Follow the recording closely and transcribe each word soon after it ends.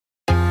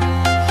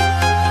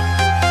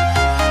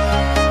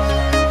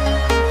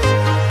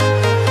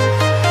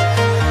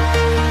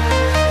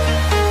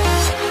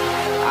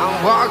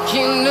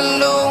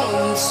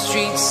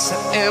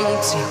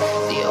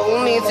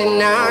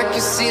I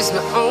can see is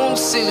my own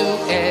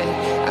silhouette.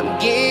 I'm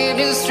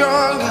getting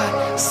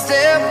stronger,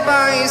 step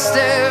by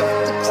step.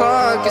 The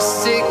clock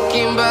is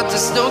ticking, but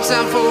there's no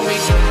time for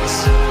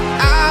regrets.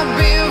 I've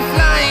been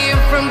flying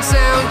from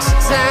town to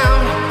town,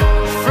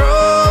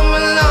 from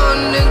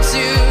London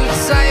to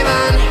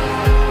Taiwan.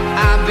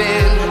 I've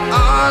been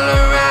all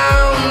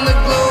around the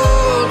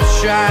globe,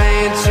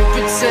 trying to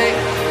protect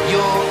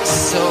your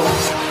soul.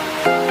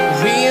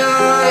 We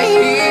are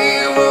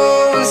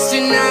heroes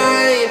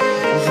tonight.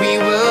 We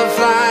will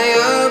fly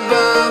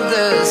above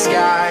the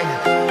sky.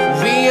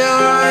 We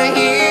are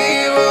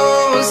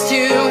heroes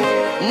tonight.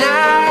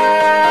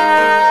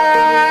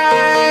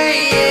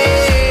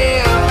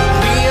 Yeah.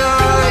 We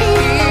are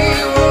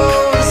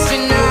heroes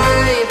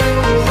tonight.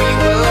 We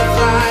will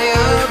fly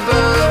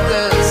above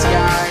the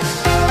sky.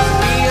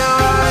 We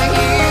are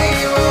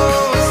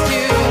heroes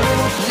tonight.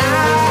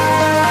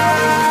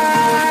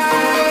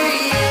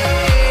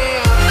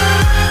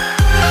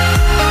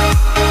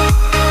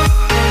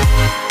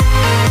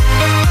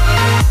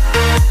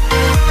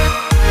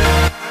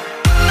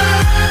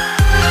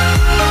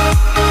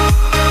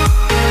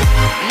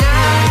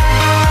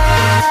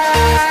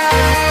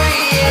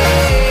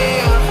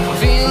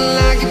 Feeling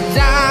like a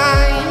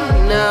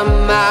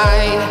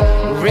dynamite,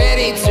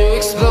 ready to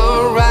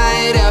explode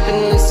right up in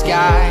the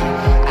sky.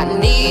 I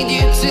need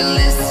you to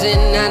listen,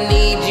 I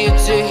need you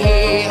to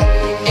hear,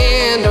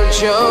 and don't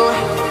show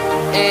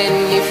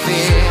any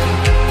fear.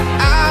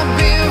 I've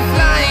been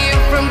flying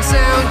from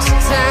town to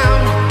town,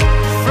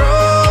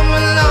 from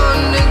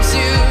London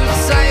to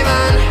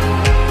Taiwan.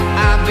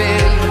 I've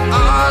been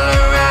all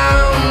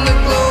around the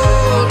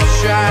globe,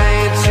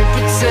 trying to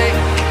protect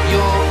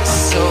your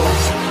soul.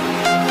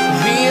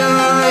 We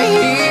are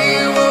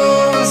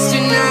heroes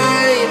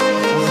tonight.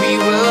 We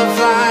will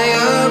fly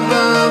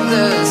above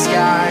the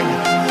sky.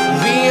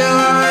 We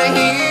are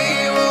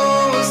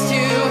heroes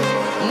tonight.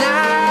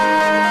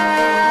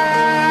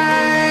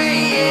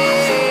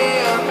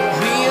 Yeah.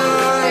 We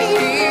are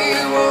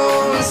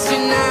heroes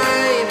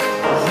tonight.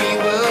 We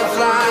will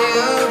fly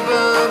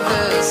above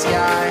the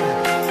sky.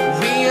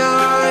 We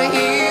are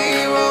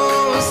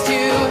heroes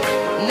tonight.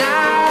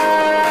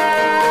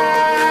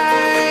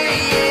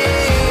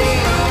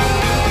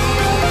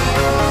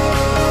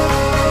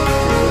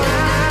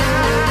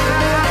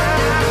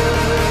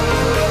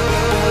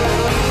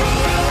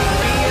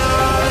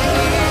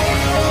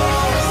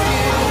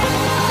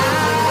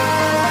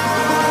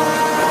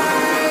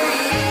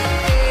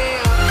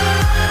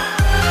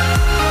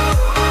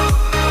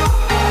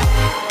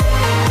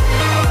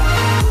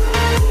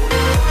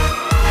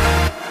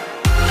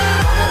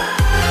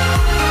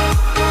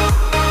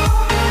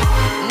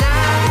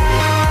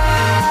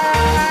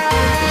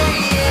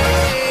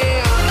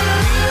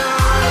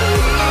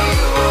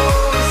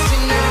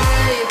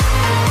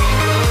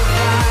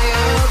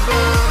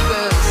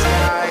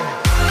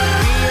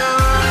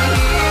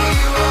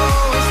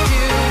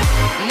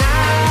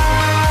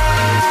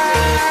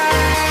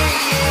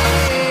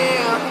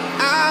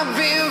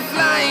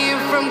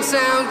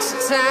 Town to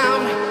town,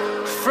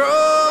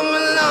 from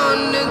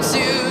London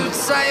to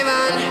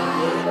Taiwan.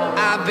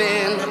 I've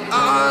been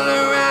all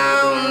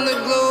around the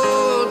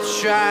globe,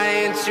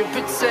 trying to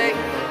protect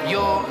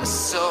your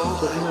soul.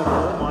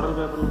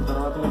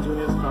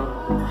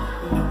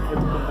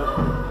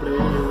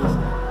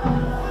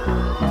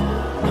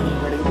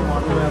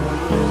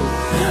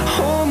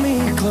 Hold me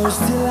close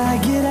till I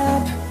get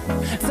up.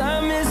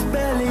 Time is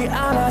barely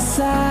on our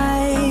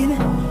side.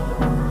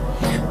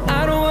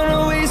 I don't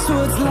wanna waste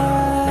what's left.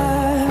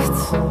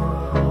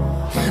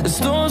 The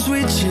storms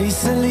we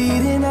chase are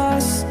leading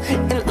us,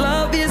 and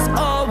love is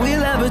all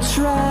we'll ever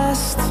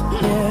trust.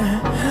 Yeah,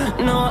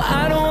 no,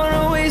 I don't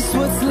wanna waste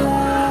what's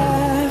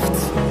left.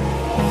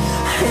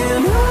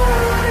 And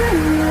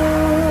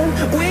on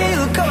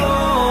we'll go,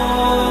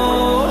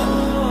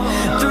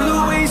 through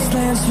the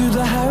wastelands, through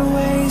the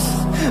highways,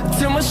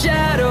 till my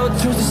shadow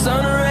turns to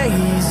sun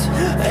rays.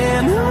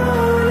 And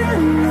on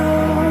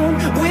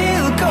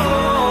we'll go,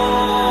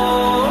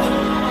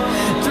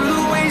 through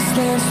the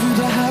wastelands, through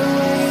the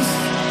highways,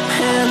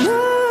 and on.